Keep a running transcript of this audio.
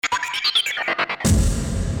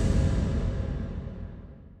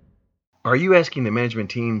Are you asking the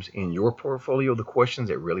management teams in your portfolio the questions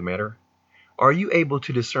that really matter? Are you able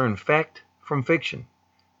to discern fact from fiction?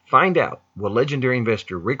 Find out what legendary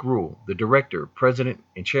investor Rick Rule, the director, president,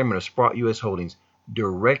 and chairman of Sprott US Holdings,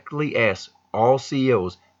 directly asks all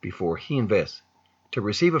CEOs before he invests. To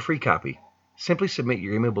receive a free copy, simply submit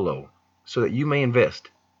your email below so that you may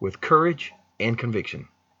invest with courage and conviction.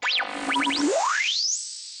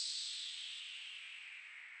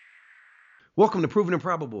 Welcome to Proven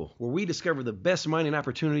Improbable, where we discover the best mining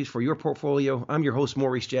opportunities for your portfolio. I'm your host,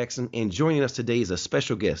 Maurice Jackson, and joining us today is a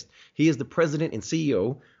special guest. He is the president and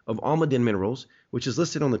CEO of Almaden Minerals, which is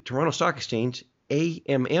listed on the Toronto Stock Exchange,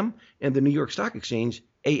 AMM, and the New York Stock Exchange,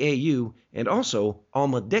 AAU, and also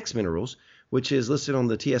Almadex Minerals, which is listed on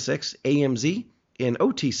the TSX, AMZ, and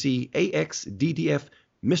OTC, AXDDF,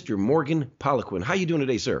 Mr. Morgan Poliquin. How are you doing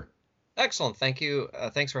today, sir? Excellent. Thank you.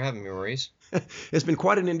 Thanks for having me, Maurice. It's been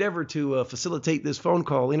quite an endeavor to facilitate this phone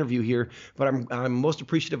call interview here, but I'm most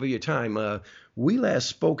appreciative of your time. We last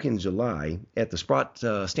spoke in July at the Sprott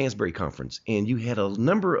Stansberry Conference, and you had a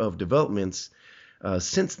number of developments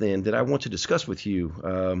since then that I want to discuss with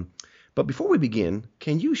you. But before we begin,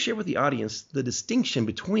 can you share with the audience the distinction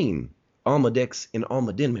between Almadex and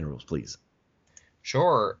Almaden Minerals, please?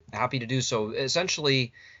 Sure. Happy to do so.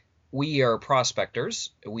 Essentially, we are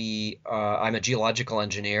prospectors. I'm a geological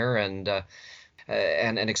engineer and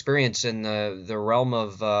experience in the realm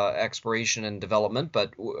of exploration and development,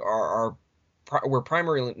 but we're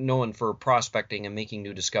primarily known for prospecting and making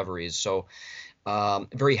new discoveries. So,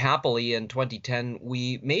 very happily in 2010,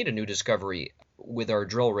 we made a new discovery with our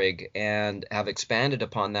drill rig and have expanded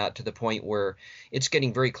upon that to the point where it's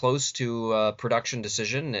getting very close to production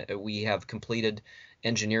decision. We have completed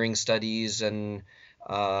engineering studies and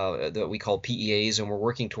that we call PEAs, and we're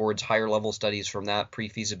working towards higher level studies from that,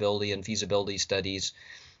 pre-feasibility and feasibility studies.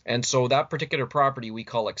 And so that particular property we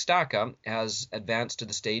call Ixtaca has advanced to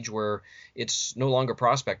the stage where it's no longer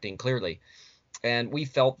prospecting, clearly. And we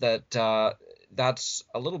felt that that's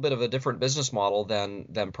a little bit of a different business model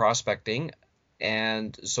than prospecting.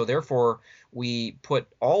 And so therefore, we put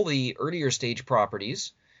all the earlier stage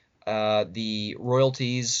properties, the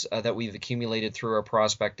royalties that we've accumulated through our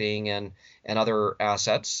prospecting and other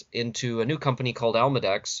assets into a new company called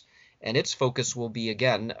Almadex, and its focus will be,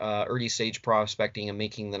 again, early stage prospecting and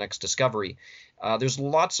making the next discovery. There's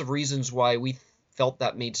lots of reasons why we felt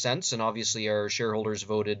that made sense, and obviously our shareholders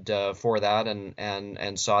voted for that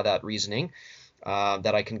and saw that reasoning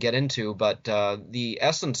that I can get into. But the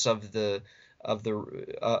essence of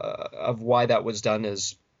why that was done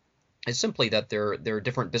is simply that there are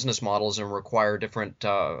different business models and require different.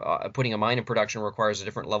 Putting a mine in production requires a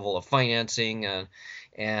different level of financing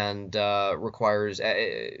and requires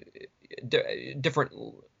different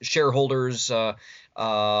shareholders.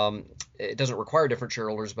 It doesn't require different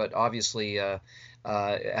shareholders, but obviously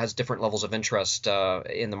has different levels of interest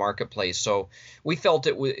in the marketplace. So we felt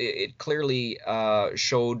it clearly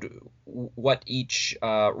showed what each,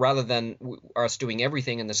 rather than us doing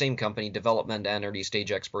everything in the same company, development and early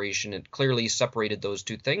stage exploration, it clearly separated those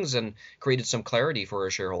two things and created some clarity for our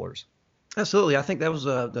shareholders. Absolutely. I think that's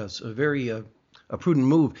a very a prudent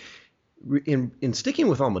move. In sticking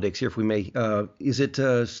with Almadex here, if we may, is it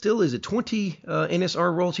 20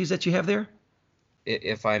 NSR royalties that you have there?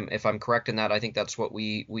 If I'm correct in that, I think that's what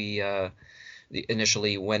we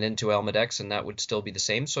initially went into Almadex, and that would still be the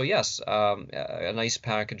same. So yes, a nice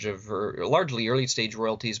package of largely early stage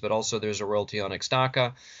royalties, but also there's a royalty on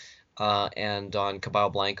Ixtaca and on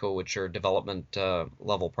Cabal Blanco, which are development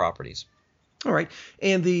level properties. All right,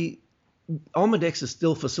 and the Almadex is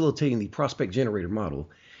still facilitating the prospect generator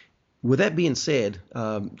model. With that being said,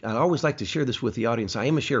 I always like to share this with the audience. I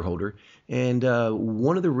am a shareholder, and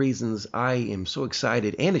one of the reasons I am so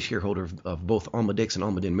excited and a shareholder of both Almadex and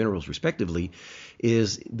Almaden Minerals, respectively,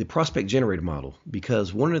 is the prospect generator model.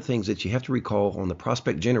 Because one of the things that you have to recall on the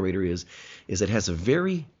prospect generator is it has a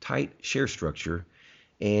very tight share structure,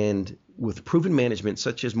 and with proven management,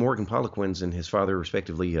 such as Morgan Poliquin's and his father,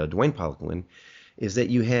 respectively, Dwayne Poliquin, is that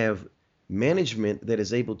you have management that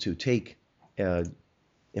is able to take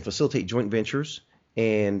and facilitate joint ventures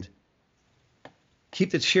and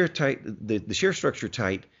keep the share tight, the share structure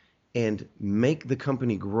tight, and make the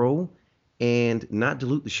company grow and not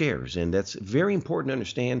dilute the shares. And that's very important to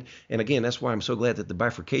understand. And again, that's why I'm so glad that the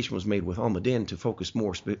bifurcation was made with Almaden to focus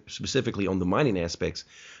more specifically on the mining aspects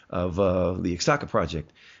of the Ixtaca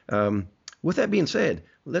project. With that being said,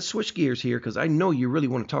 let's switch gears here because I know you really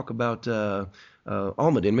want to talk about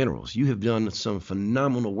Almaden Minerals. You have done some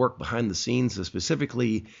phenomenal work behind the scenes,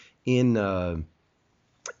 specifically in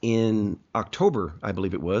October, I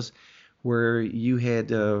believe it was, where you had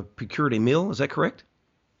procured a mill. Is that correct?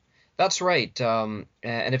 That's right. And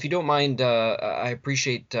if you don't mind, I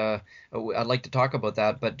appreciate, I'd like to talk about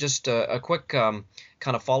that, but just a quick kind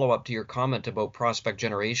of follow up to your comment about prospect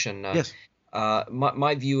generation. Yes.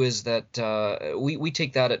 My view is that we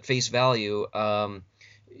take that at face value.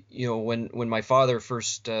 When my father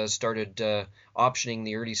first started optioning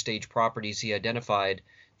the early stage properties he identified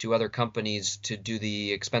to other companies to do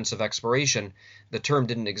the expensive exploration, the term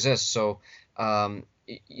didn't exist. So,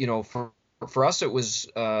 for us, it was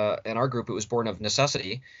in our group, it was born of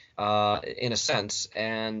necessity, in a sense,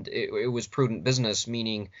 and it was prudent business,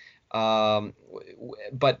 meaning, but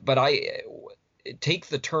I take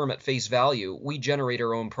the term at face value. We generate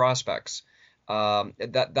our own prospects.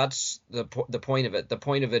 That's the point of it. The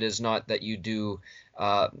point of it is not that you do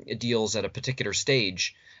deals at a particular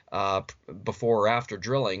stage before or after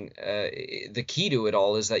drilling. The key to it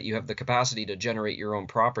all is that you have the capacity to generate your own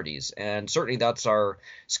properties, and certainly that's our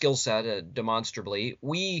skill set. Demonstrably,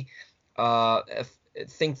 we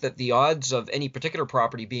think that the odds of any particular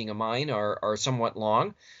property being a mine are somewhat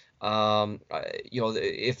long.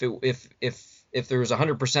 If there was a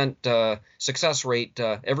 100% success rate,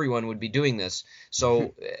 everyone would be doing this.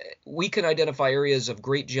 So we can identify areas of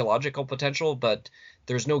great geological potential, but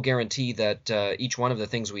there's no guarantee that each one of the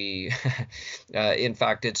things we, in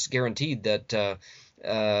fact, it's guaranteed that,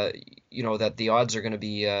 that the odds are going to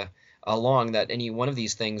be along that any one of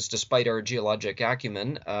these things, despite our geologic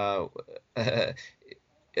acumen,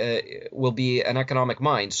 will be an economic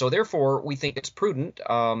mine. So therefore, we think it's prudent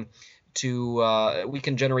we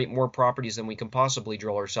can generate more properties than we can possibly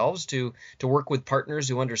drill ourselves, to work with partners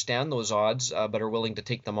who understand those odds but are willing to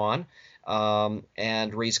take them on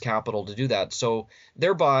and raise capital to do that. So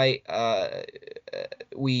thereby,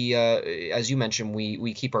 we, as you mentioned,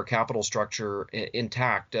 we keep our capital structure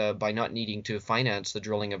intact by not needing to finance the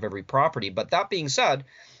drilling of every property. But that being said,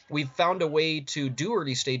 we've found a way to do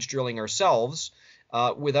early stage drilling ourselves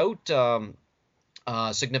without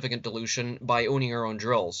significant dilution by owning our own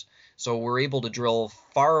drills. So we're able to drill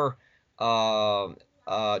far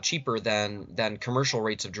cheaper than commercial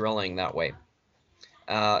rates of drilling that way.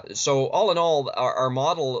 So all in all, our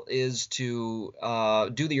model is to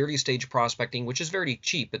do the early stage prospecting, which is very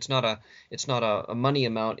cheap. It's not a money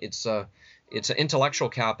amount. It's an intellectual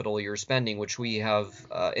capital you're spending, which we have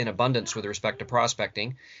in abundance with respect to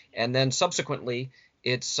prospecting, and then subsequently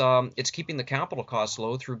it's keeping the capital costs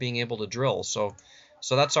low through being able to drill. So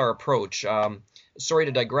that's our approach. Sorry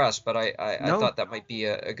to digress, but I No, thought that might be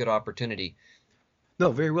a good opportunity.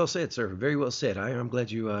 no, very well said, sir. Very well said. I'm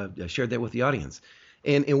glad you shared that with the audience.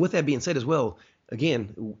 And with that being said as well,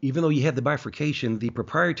 again, even though you have the bifurcation, the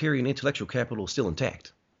proprietary and intellectual capital is still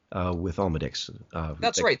intact with Almadex.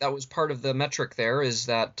 That's right. That was part of the metric there, is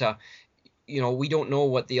that we don't know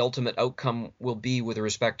what the ultimate outcome will be with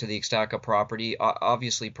respect to the Xtaka property.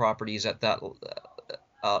 Obviously, properties at that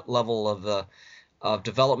level of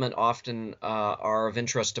development often are of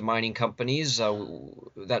interest to mining companies.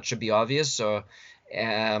 That should be obvious.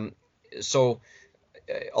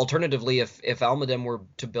 Alternatively, if Almaden were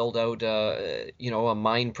to build out a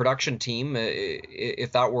mine production team,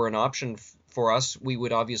 if that were an option for us,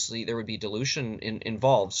 there would be dilution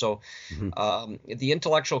involved. So the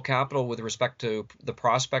intellectual capital with respect to the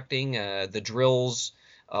prospecting, the drills,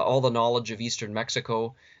 all the knowledge of Eastern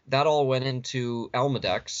Mexico, that all went into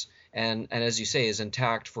Almadex. And as you say, is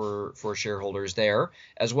intact for shareholders there,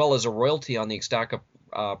 as well as a royalty on the Xtaka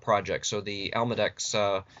project. So the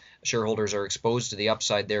Almadex shareholders are exposed to the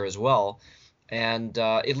upside there as well. And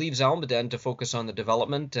it leaves Almaden to focus on the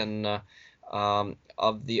development and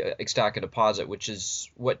of the Xtaka deposit, which is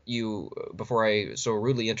what you, before I so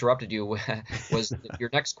rudely interrupted you, was your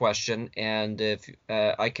next question. And if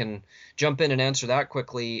I can jump in and answer that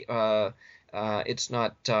quickly, it's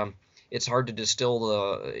not... it's hard to distill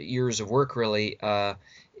the years of work really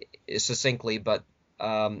succinctly, but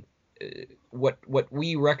what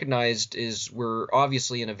we recognized is we're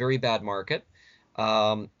obviously in a very bad market,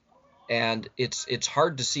 and it's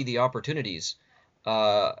hard to see the opportunities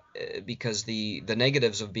because the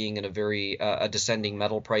negatives of being in a very a descending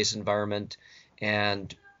metal price environment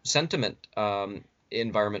and sentiment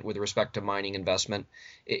environment with respect to mining investment,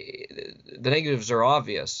 the negatives are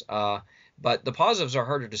obvious, but the positives are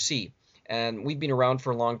harder to see. And we've been around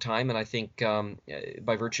for a long time, and I think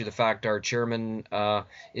by virtue of the fact our chairman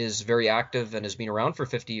is very active and has been around for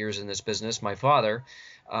 50 years in this business, my father,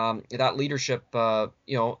 that leadership, and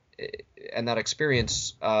that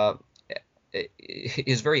experience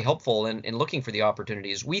is very helpful in looking for the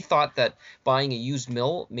opportunities. We thought that buying a used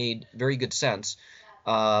mill made very good sense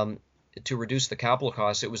to reduce the capital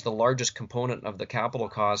costs. It was the largest component of the capital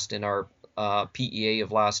cost in our PEA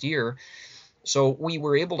of last year. So we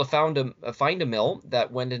were able to find a mill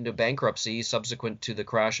that went into bankruptcy subsequent to the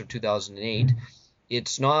crash of 2008.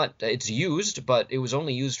 It's used, but it was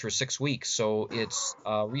only used for 6 weeks. So it's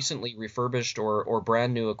recently refurbished or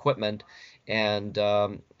brand new equipment and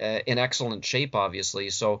in excellent shape, obviously.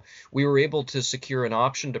 So we were able to secure an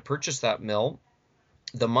option to purchase that mill.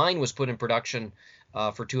 The mine was put in production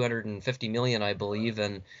for 250 million, I believe,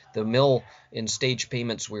 and the mill in stage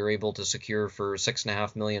payments we were able to secure for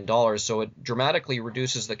 $6.5 million. So it dramatically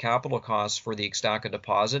reduces the capital costs for the Ixtaca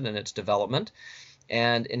deposit and its development,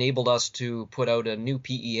 and enabled us to put out a new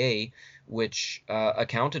PEA, which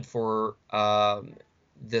accounted for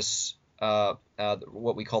this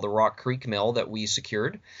what we call the Rock Creek mill that we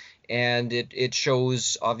secured, and it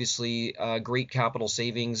shows obviously great capital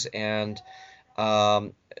savings and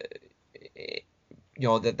um,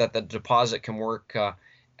 that the deposit can work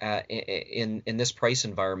in this price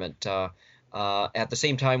environment. At the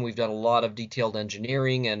same time, we've done a lot of detailed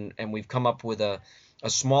engineering, and we've come up with a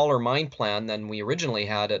smaller mine plan than we originally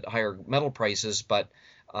had at higher metal prices, but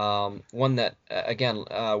one that again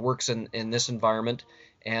works in this environment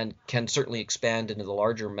and can certainly expand into the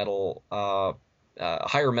larger metal,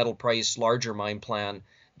 higher metal price, larger mine plan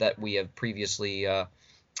that we have previously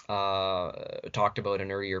talked about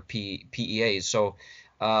in earlier PEAs. So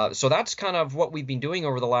that's kind of what we've been doing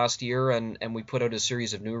over the last year, and we put out a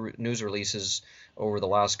series of new news releases over the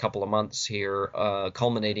last couple of months here,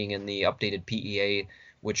 culminating in the updated PEA,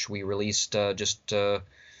 which we released just 10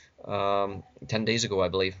 days ago, I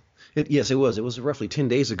believe. Yes, it was. It was roughly 10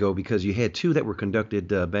 days ago because you had two that were conducted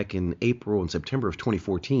back in April and September of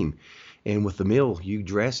 2014. And with the mill, you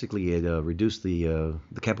drastically had reduced the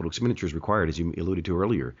capital expenditures required, as you alluded to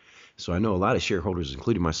earlier. So I know a lot of shareholders,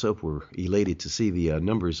 including myself, were elated to see the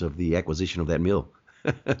numbers of the acquisition of that mill.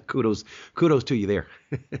 Kudos to you there.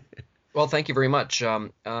 Well, thank you very much.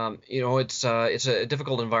 It's a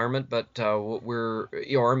difficult environment, but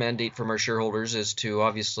our mandate from our shareholders is to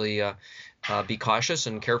obviously be cautious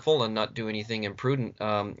and careful and not do anything imprudent,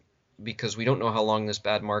 because we don't know how long this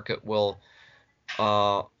bad market will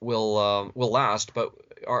last. But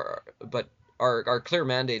our clear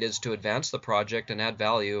mandate is to advance the project and add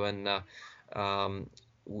value, and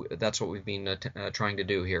that's what we've been trying to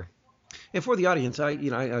do here. And for the audience, I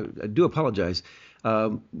do apologize.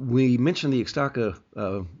 We mentioned the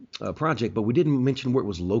Ixtaca project, but we didn't mention where it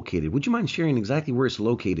was located. Would you mind sharing exactly where it's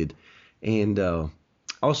located, and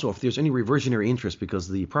also if there's any reversionary interest, because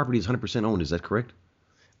the property is 100% owned? Is that correct?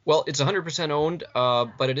 Well, it's 100% owned,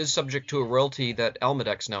 but it is subject to a royalty that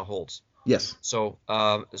Almadex now holds. Yes. So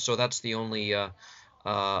that's the only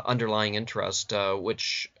underlying interest,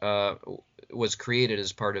 which was created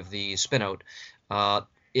as part of the spinout.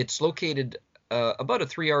 It's located about a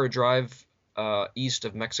 3-hour drive east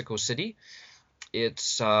of Mexico City.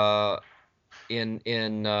 It's in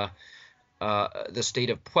the state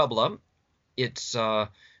of Puebla. It's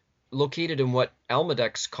located in what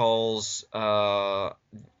Almadex calls our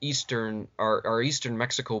eastern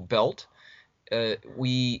Mexico belt.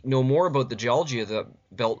 We know more about the geology of the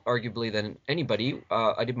belt, arguably, than anybody.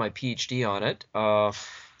 I did my PhD on it,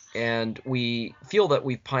 and we feel that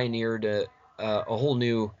we've pioneered a whole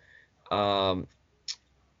new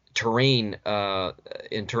terrain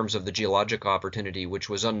in terms of the geologic opportunity, which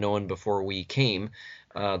was unknown before we came.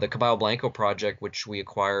 The Caballo Blanco project, which we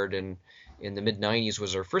acquired in the mid-90s,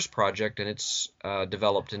 was our first project, and it's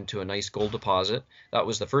developed into a nice gold deposit. That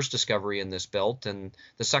was the first discovery in this belt, and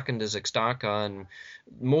the second is Ixtaca, and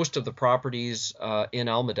most of the properties in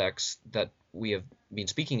Almadex that we have been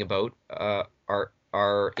speaking about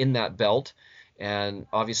are in that belt, and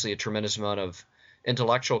obviously a tremendous amount of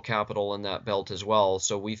intellectual capital in that belt as well.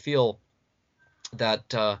 So we feel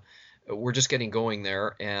that we're just getting going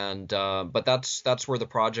there, and but that's where the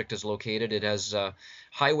project is located. It has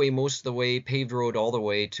highway most of the way, paved road all the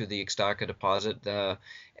way to the Ixtaca deposit,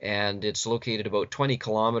 and it's located about 20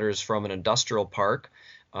 kilometers from an industrial park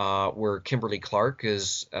where Kimberly-Clark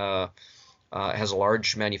has a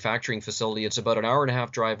large manufacturing facility. It's about an hour and a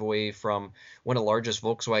half drive away from one of the largest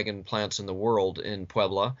Volkswagen plants in the world in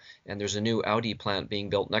Puebla, and there's a new Audi plant being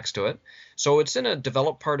built next to it. So it's in a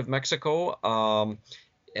developed part of Mexico,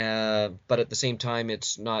 but at the same time,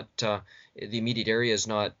 it's not the immediate area is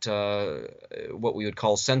not what we would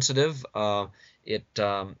call sensitive. For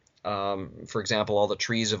example, all the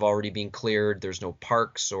trees have already been cleared. There's no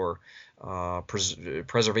parks or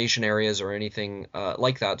preservation areas or anything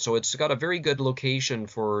like that. So it's got a very good location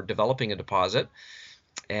for developing a deposit,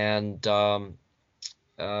 and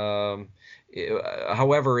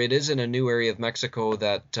However, it is in a new area of Mexico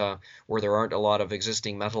that where there aren't a lot of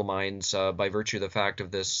existing metal mines by virtue of the fact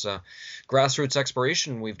of this grassroots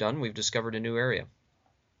exploration we've done. We've discovered a new area.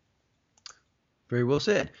 Very well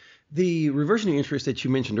said. The reversionary interest that you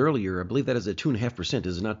mentioned earlier, I believe that is at 2.5%,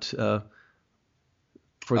 is it not,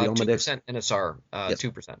 for the Almadex? 2% NSR, Yes.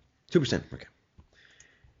 2%. 2%. Okay.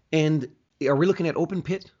 And are we looking at open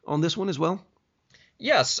pit on this one as well?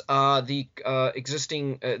 Yes, the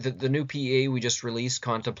existing the new PEA we just released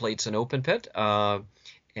contemplates an open pit,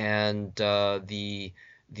 and the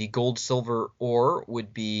gold silver ore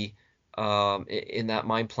would be in that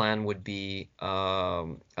mine plan would be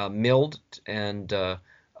milled, and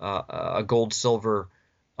a gold silver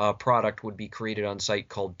product would be created on site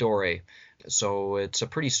called doré. So it's a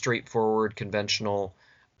pretty straightforward, conventional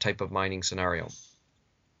type of mining scenario.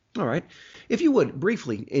 All right. If you would,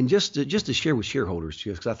 briefly, and just to share with shareholders,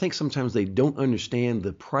 because I think sometimes they don't understand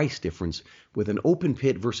the price difference with an open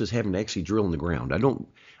pit versus having to actually drill in the ground.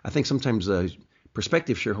 I think sometimes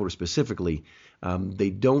prospective shareholders specifically, they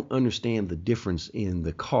don't understand the difference in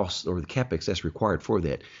the cost or the capex that's required for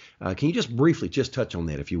that. Can you just briefly just touch on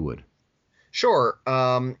that, if you would? Sure.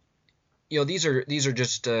 These are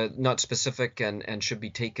just not specific and should be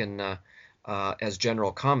taken as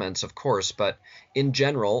general comments, of course, but in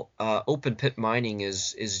general, open pit mining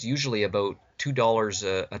is usually about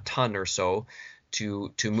 $2 a ton or so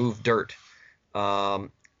to move dirt,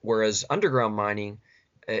 whereas underground mining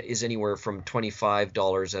is anywhere from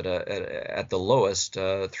 $25 at the lowest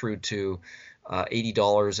through to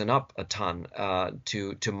 $80 and up a ton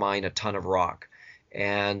to mine a ton of rock.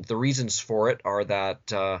 And the reasons for it are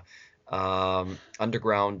that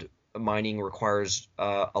underground mining requires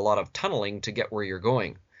a lot of tunneling to get where you're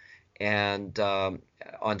going. And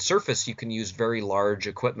on surface, you can use very large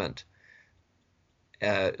equipment,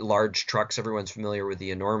 large trucks. Everyone's familiar with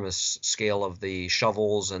the enormous scale of the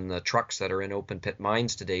shovels and the trucks that are in open pit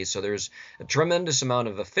mines today. So there's a tremendous amount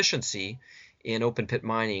of efficiency in open pit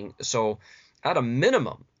mining. So at a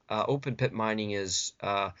minimum, open pit mining is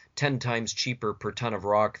 10 times cheaper per ton of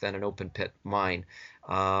rock than an open pit mine.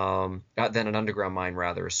 Than an underground mine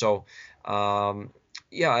rather. So,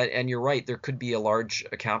 yeah, and you're right, there could be a large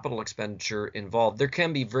capital expenditure involved. There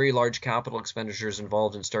can be very large capital expenditures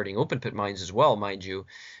involved in starting open pit mines as well, mind you,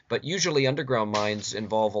 but usually underground mines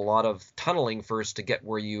involve a lot of tunneling first to get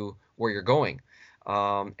where you're going.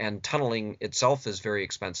 And tunneling itself is very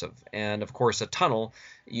expensive. And of course, a tunnel,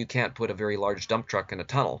 you can't put a very large dump truck in a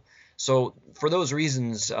tunnel. So for those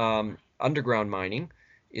reasons, underground mining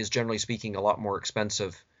is generally speaking a lot more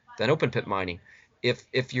expensive than open pit mining.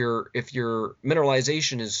 If your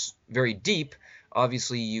mineralization is very deep,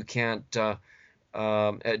 obviously you can't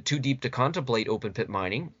too deep to contemplate open pit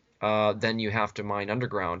mining. Then you have to mine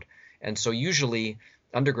underground, and so usually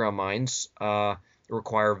underground mines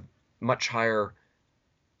require much higher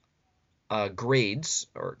grades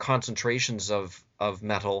or concentrations of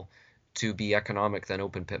metal to be economic than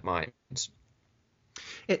open pit mines.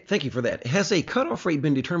 Thank you for that. Has a cutoff rate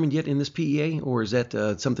been determined yet in this PEA, or is that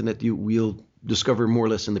something that we'll discover more or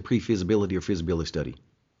less in the pre-feasibility or feasibility study?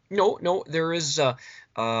 No, there is a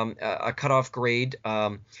cutoff grade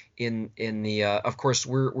in the. Of course,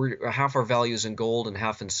 we're half our values in gold and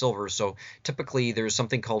half in silver. So typically, there's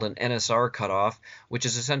something called an NSR cutoff, which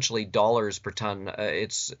is essentially dollars per ton.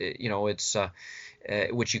 It's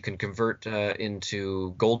which you can convert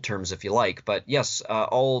into gold terms if you like. But yes,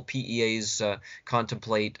 all PEAs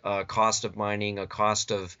contemplate a cost of mining, a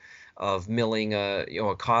cost of milling,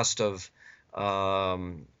 a cost of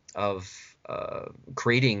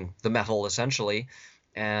creating the metal essentially,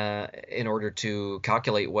 in order to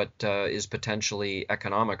calculate what is potentially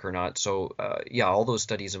economic or not. So yeah, all those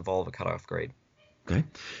studies involve a cutoff grade. Okay.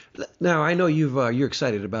 Now I know you're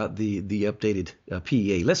excited about the updated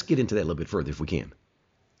PEA. Let's get into that a little bit further if we can.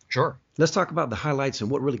 Sure. Let's talk about the highlights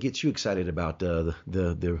and what really gets you excited about the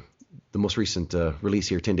most recent release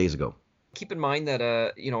here 10 days ago. Keep in mind that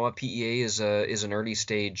a PEA is an early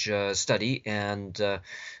stage study, and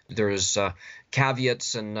there's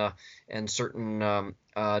caveats and certain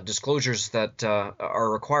disclosures that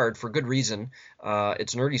are required for good reason.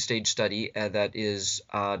 It's an early stage study that is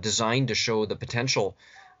designed to show the potential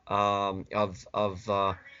of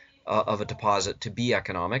a deposit to be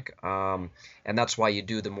economic, and that's why you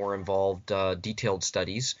do the more involved, detailed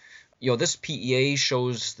studies. This PEA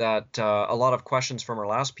shows that a lot of questions from our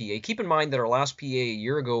last PEA. Keep in mind that our last PEA a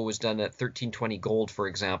year ago was done at $1,320 gold, for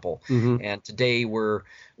example, and today we're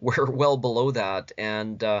well below that,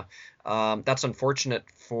 and that's unfortunate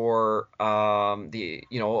for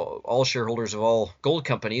all shareholders of all gold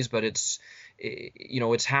companies, but it's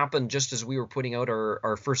it's happened just as we were putting out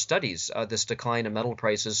our first studies, this decline in metal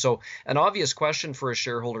prices. So an obvious question for a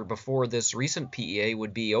shareholder before this recent PEA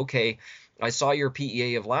would be, okay, I saw your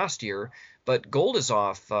PEA of last year, but gold is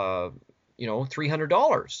off,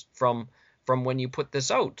 $300 from when you put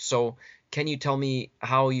this out. So can you tell me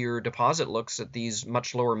how your deposit looks at these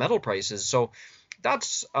much lower metal prices? So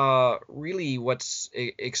that's really what's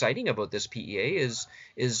exciting about this PEA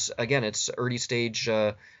is again, it's early stage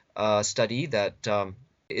study that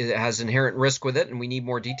it has inherent risk with it, and we need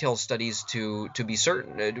more detailed studies to be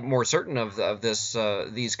more certain of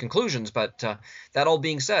these conclusions. But that all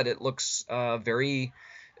being said, it looks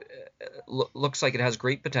looks like it has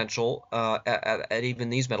great potential at even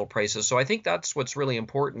these metal prices. So I think that's what's really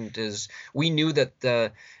important. Is we knew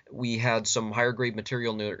that we had some higher grade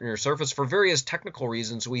material near surface. For various technical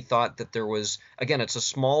reasons, we thought that there was, again, it's a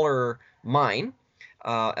smaller mine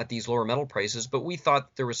at these lower metal prices, but we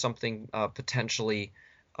thought there was something potentially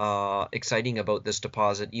exciting about this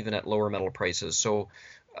deposit even at lower metal prices. So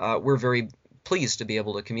we're very pleased to be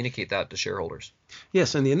able to communicate that to shareholders.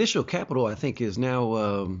 Yes, and the initial capital, I think, is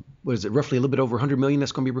now, what is it, roughly a little bit over 100 million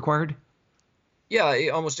that's going to be required? Yeah,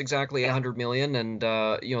 almost exactly 100 million, and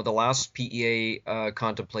the last PEA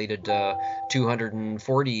contemplated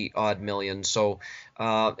 240 odd million. So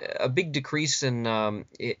a big decrease in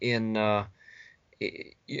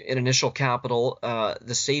initial capital.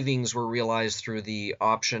 The savings were realized through the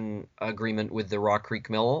option agreement with the Rock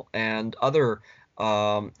Creek Mill and other.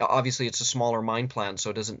 Obviously, it's a smaller mine plan,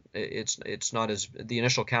 so it's not as the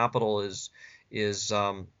initial capital is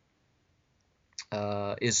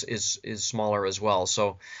smaller as well.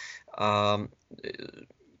 So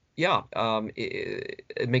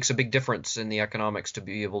it makes a big difference in the economics to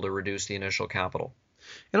be able to reduce the initial capital.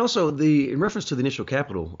 And also, in reference to the initial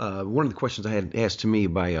capital, one of the questions I had asked to me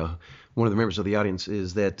by one of the members of the audience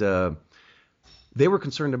is that they were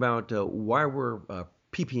concerned about why were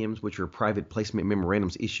PPMs, which are private placement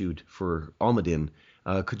memorandums, issued for Almaden.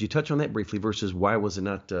 Could you touch on that briefly versus why was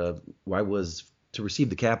to receive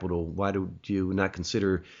the capital, why do you not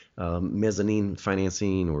consider mezzanine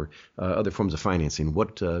financing or other forms of financing?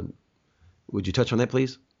 What would you touch on that,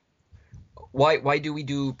 please? Why do we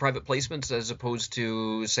do private placements as opposed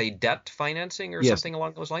to, say, debt financing or something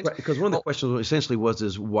along those lines? Right, because one of the questions essentially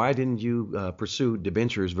is why didn't you pursue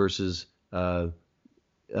debentures versus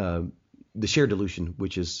the share dilution,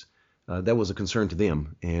 which is that was a concern to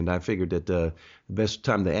them, and I figured that the best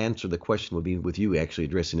time to answer the question would be with you actually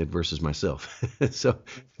addressing it versus myself.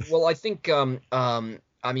 Well, I think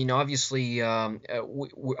obviously,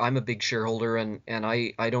 I'm a big shareholder, and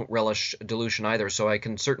I don't relish dilution either, so I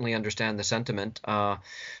can certainly understand the sentiment.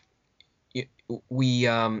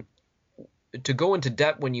 To go into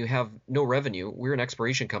debt when you have no revenue, we're an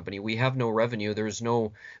exploration company. We have no revenue. There's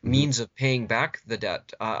no means of paying back the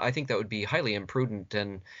debt. I think that would be highly imprudent,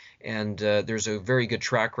 and there's a very good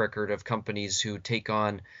track record of companies who take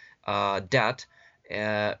on debt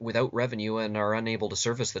without revenue and are unable to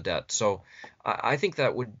service the debt. So I think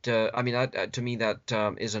that would, to me,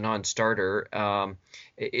 that is a non-starter.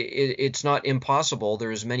 It's not impossible.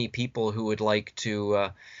 There's many people who would like to,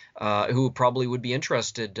 who probably would be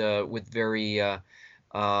interested with very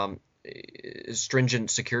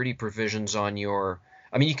stringent security provisions on your.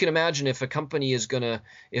 I mean, you can imagine if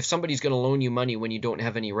if somebody's gonna loan you money when you don't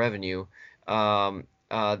have any revenue, they'll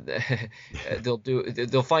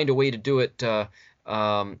find a way to do it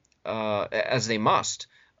as they must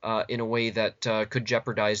in a way that could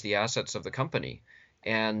jeopardize the assets of the company.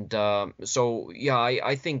 And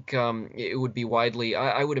I think it would be widely.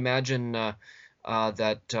 I would imagine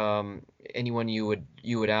that anyone you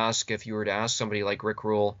would ask, if you were to ask somebody like Rick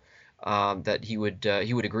Rule, that he would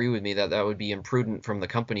agree with me that would be imprudent from the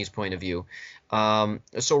company's point of view.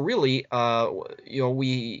 So really,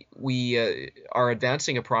 we are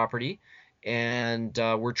advancing a property, and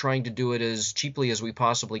we're trying to do it as cheaply as we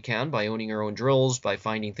possibly can by owning our own drills, by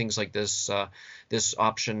finding things like this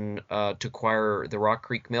option to acquire the Rock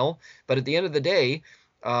Creek Mill. But at the end of the day,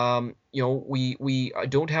 we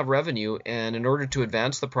don't have revenue, and in order to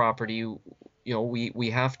advance the property, we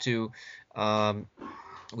have to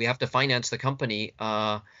finance the company,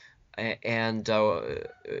 and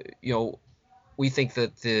we think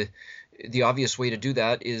that the obvious way to do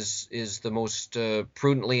that is the most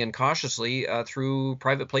prudently and cautiously through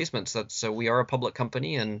private placements. That's we are a public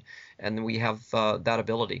company, and we have that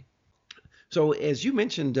ability. So as you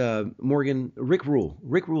mentioned, Morgan, Rick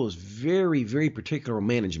Rule is very, very particular on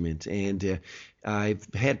management, and I've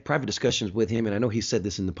had private discussions with him, and I know he said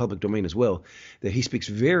this in the public domain as well, that he speaks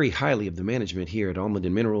very highly of the management here at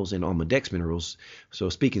Almaden Minerals and Almadex Minerals. So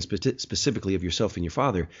speaking specifically of yourself and your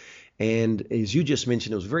father, and as you just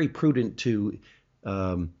mentioned, it was very prudent to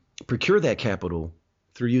procure that capital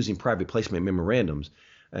through using private placement memorandums.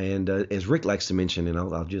 And as Rick likes to mention, and I'll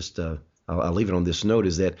leave it on this note,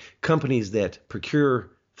 is that companies that procure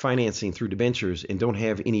financing through debentures and don't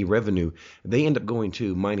have any revenue, they end up going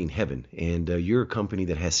to mining heaven. And you're a company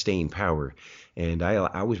that has staying power. And I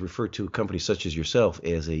always refer to companies such as yourself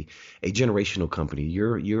as a generational company.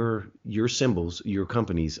 Your symbols, your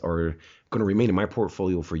companies are going to remain in my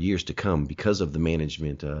portfolio for years to come because of the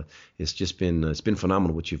management. It's been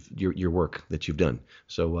phenomenal what your work that you've done.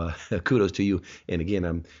 So kudos to you. And again,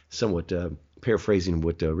 I'm somewhat paraphrasing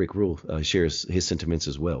what Rick Rule shares his sentiments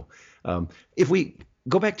as well. If we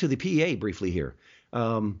go back to the PEA briefly here,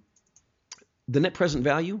 the net present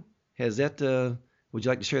value, has that? Would you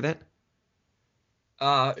like to share that?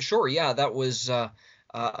 Sure. Yeah, that was.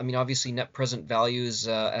 I mean, obviously, net present values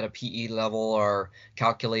at a PE level are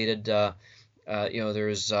calculated.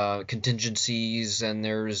 There's contingencies and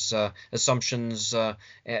there's assumptions. So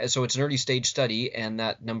it's an early stage study, and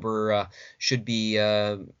that number should be,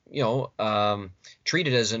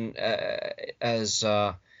 treated as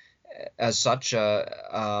such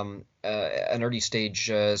an early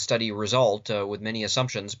stage study result with many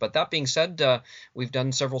assumptions. But that being said, we've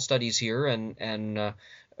done several studies here, and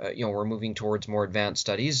we're moving towards more advanced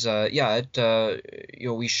studies.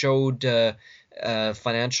 We showed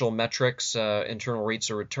financial metrics, internal rates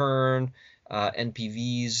of return,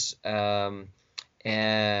 NPVs,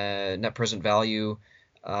 and net present value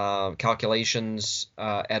calculations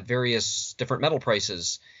at various different metal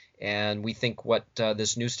prices. And we think what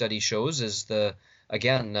this new study shows is the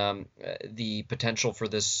potential for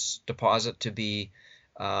this deposit to be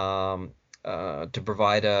to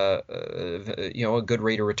provide a good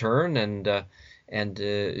rate of return and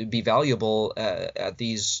be valuable at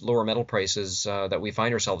these lower metal prices that we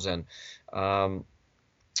find ourselves in.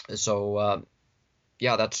 That's what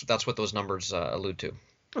those numbers allude to.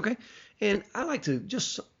 Okay, and I like to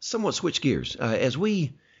just somewhat switch gears. As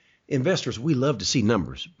we investors, we love to see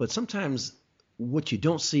numbers, but sometimes what you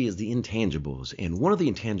don't see is the intangibles. And one of the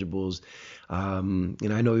intangibles, and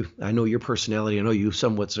I know your personality, I know you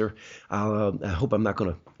somewhat, sir. I hope I'm not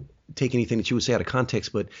going to take anything that you would say out of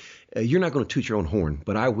context, but you're not going to toot your own horn,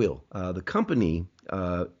 but I will. The company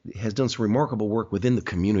has done some remarkable work within the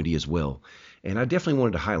community as well. And I definitely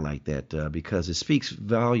wanted to highlight that because it speaks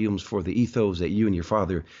volumes for the ethos that you and your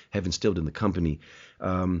father have instilled in the company.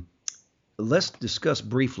 Let's discuss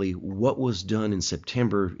briefly what was done in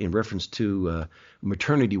September in reference to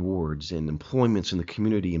maternity wards and employments in the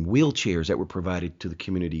community and wheelchairs that were provided to the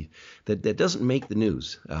community. That doesn't make the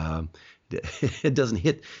news. It doesn't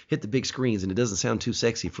hit the big screens, and it doesn't sound too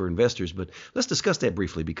sexy for investors. But let's discuss that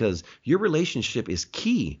briefly because your relationship is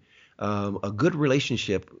key. A good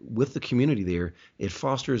relationship with the community there, it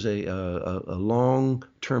fosters a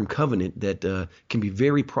long-term covenant that can be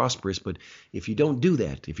very prosperous. But if you don't do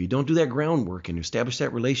that groundwork and establish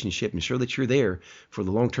that relationship and ensure that you're there for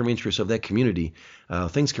the long-term interests of that community,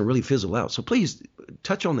 things can really fizzle out. So please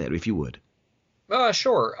touch on that if you would.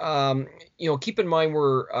 Sure. Keep in mind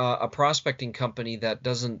we're a prospecting company that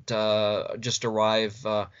doesn't just arrive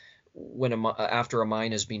after a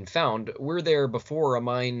mine has been found. We're there before a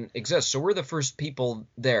mine exists, so we're the first people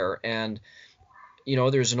there. And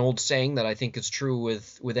there's an old saying that I think is true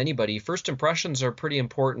with anybody. First impressions are pretty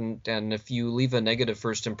important, and if you leave a negative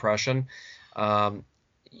first impression,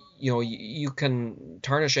 you can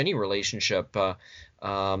tarnish any relationship.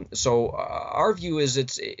 So our view is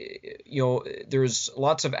there's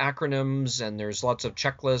lots of acronyms and there's lots of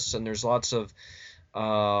checklists and there's lots of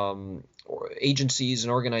agencies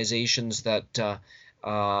and organizations that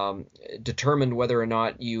determine whether or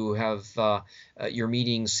not you have you're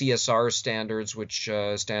meeting CSR standards, which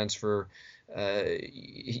stands for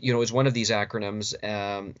is one of these acronyms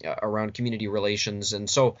around community relations. And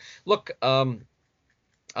so look, our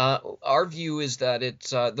view is that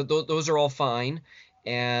it's those are all fine,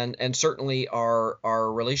 and certainly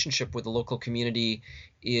our relationship with the local community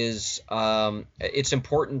is it's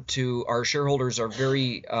important to our shareholders. Are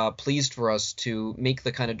very pleased for us to make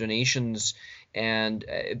the kind of donations and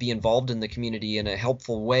be involved in the community in a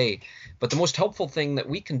helpful way. But the most helpful thing that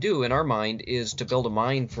we can do in our mind is to build a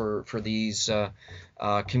mine for these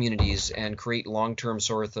communities and create long-term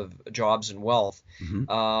source of jobs and wealth.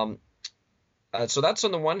 Mm-hmm. So that's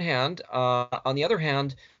on the one hand. On the other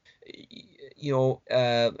hand,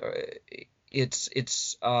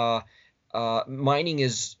 it's mining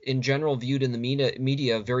is in general viewed in the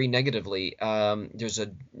media very negatively.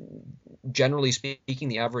 Generally speaking,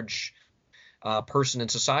 the average person in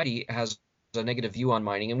society has a negative view on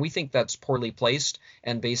mining, and we think that's poorly placed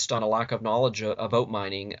and based on a lack of knowledge about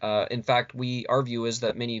mining. In fact, our view is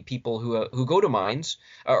that many people who go to mines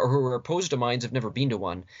or who are opposed to mines have never been to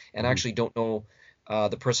one and actually don't know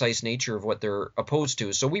the precise nature of what they're opposed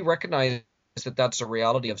to. So we recognize that that's a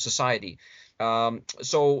reality of society.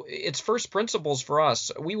 So it's first principles for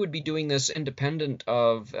us. We would be doing this independent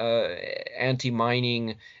of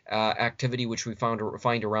anti-mining activity, which we find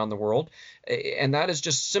around the world, and that is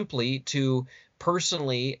just simply to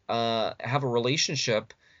personally have a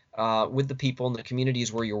relationship with the people in the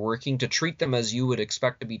communities where you're working, to treat them as you would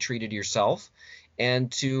expect to be treated yourself,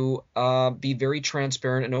 and to be very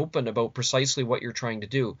transparent and open about precisely what you're trying to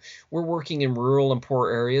do. We're working in rural and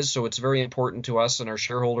poor areas, so it's very important to us and our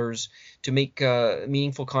shareholders to make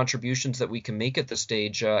meaningful contributions that we can make at this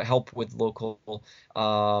stage, help with local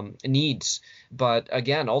needs. But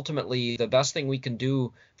again, ultimately, the best thing we can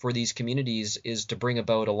do for these communities is to bring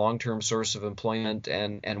about a long-term source of employment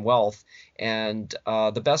and wealth. And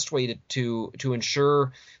the best way to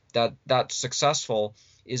ensure that that's successful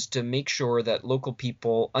is to make sure that local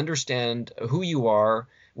people understand who you are,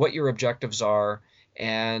 what your objectives are,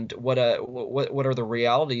 and what are the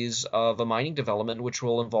realities of a mining development, which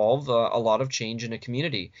will involve a lot of change in a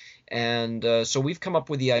community. And so we've come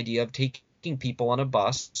up with the idea of taking people on a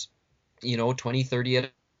bus, 20, 30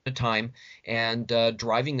 at a time, and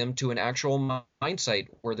driving them to an actual mine site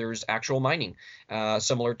where there's actual mining,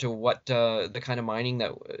 similar to what the kind of mining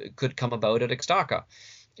that could come about at Ixtaka.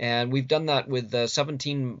 And we've done that with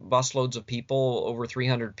 17 busloads of people. Over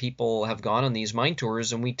 300 people have gone on these mine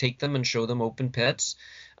tours, and we take them and show them open pits,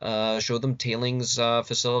 show them tailings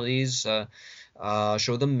facilities,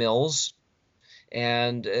 show them mills,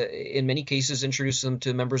 and in many cases introduce them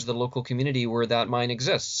to members of the local community where that mine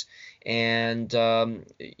exists. And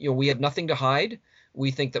we have nothing to hide.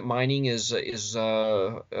 We think that mining is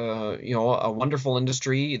a wonderful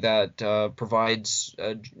industry that provides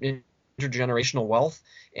intergenerational wealth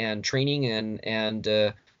and training and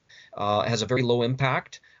has a very low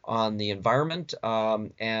impact on the environment,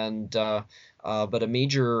 but a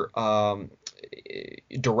major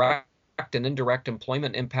direct and indirect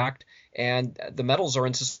employment impact. And the metals are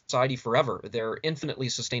in society forever. They're infinitely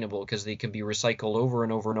sustainable because they can be recycled over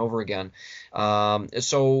and over and over again.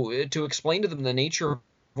 So to explain to them the nature of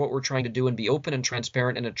what we're trying to do and be open and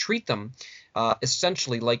transparent and to treat them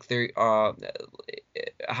essentially like they the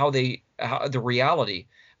reality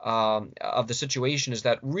of the situation is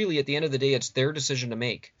that really at the end of the day it's their decision to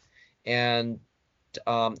make, and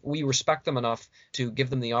we respect them enough to give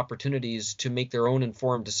them the opportunities to make their own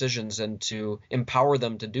informed decisions and to empower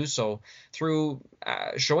them to do so through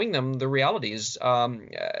showing them the realities. A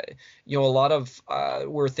lot of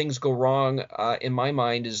where things go wrong in my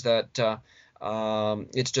mind is that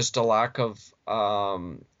it's just a lack of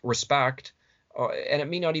respect, and it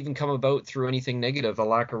may not even come about through anything negative, a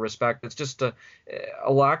lack of respect. It's just a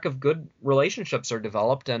lack of good relationships are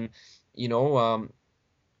developed, and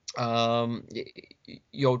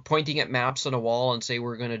pointing at maps on a wall and say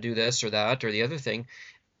we're going to do this or that or the other thing,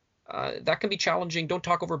 that can be challenging. Don't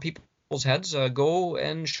talk over people's heads. Go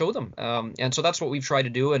and show them. And so that's what we've tried to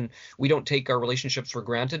do. And we don't take our relationships for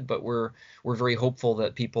granted, but we're very hopeful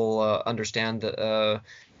that people understand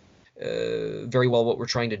very well what we're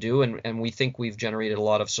trying to do. And we think we've generated a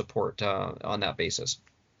lot of support on that basis.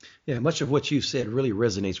 Yeah, much of what you've said really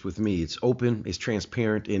resonates with me. It's open, it's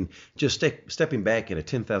transparent, and just stepping back at a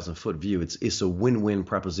 10,000-foot view, it's a win-win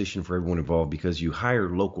proposition for everyone involved because you hire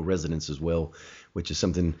local residents as well, which is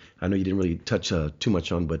something I know you didn't really touch too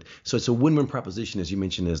much on. But so it's a win-win proposition, as you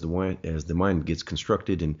mentioned, as the mine gets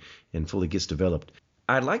constructed and fully gets developed.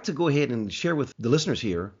 I'd like to go ahead and share with the listeners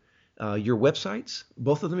here your websites,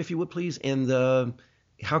 both of them, if you would please, and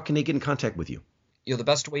how can they get in contact with you? The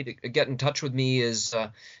best way to get in touch with me is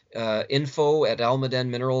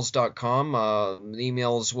info@almadenminerals.com. The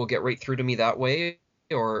emails will get right through to me that way,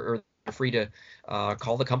 or they're free to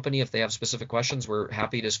call the company if they have specific questions. We're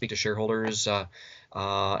happy to speak to shareholders and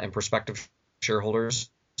prospective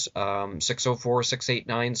shareholders.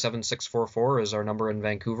 604-689-7644 is our number in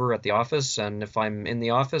Vancouver at the office, and if I'm in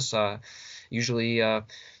the office, usually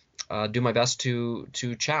do my best to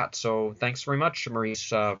chat. So thanks very much, Maurice,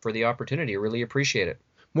 for the opportunity. I really appreciate it.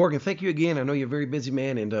 Morgan, thank you again. I know you're a very busy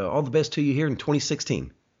man, and all the best to you here in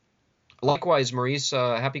 2016. Likewise, Maurice.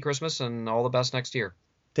 Happy Christmas and all the best next year.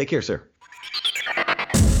 Take care, sir.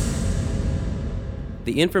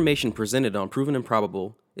 The information presented on Proven and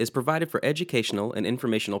Probable is provided for educational and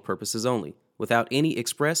informational purposes only, without any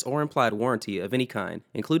express or implied warranty of any kind,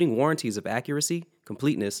 including warranties of accuracy,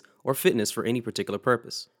 completeness, or fitness for any particular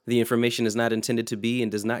purpose. The information is not intended to be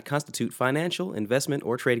and does not constitute financial, investment,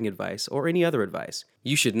 or trading advice or any other advice.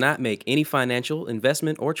 You should not make any financial,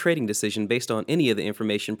 investment, or trading decision based on any of the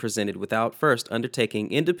information presented without first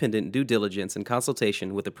undertaking independent due diligence and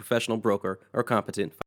consultation with a professional broker or competent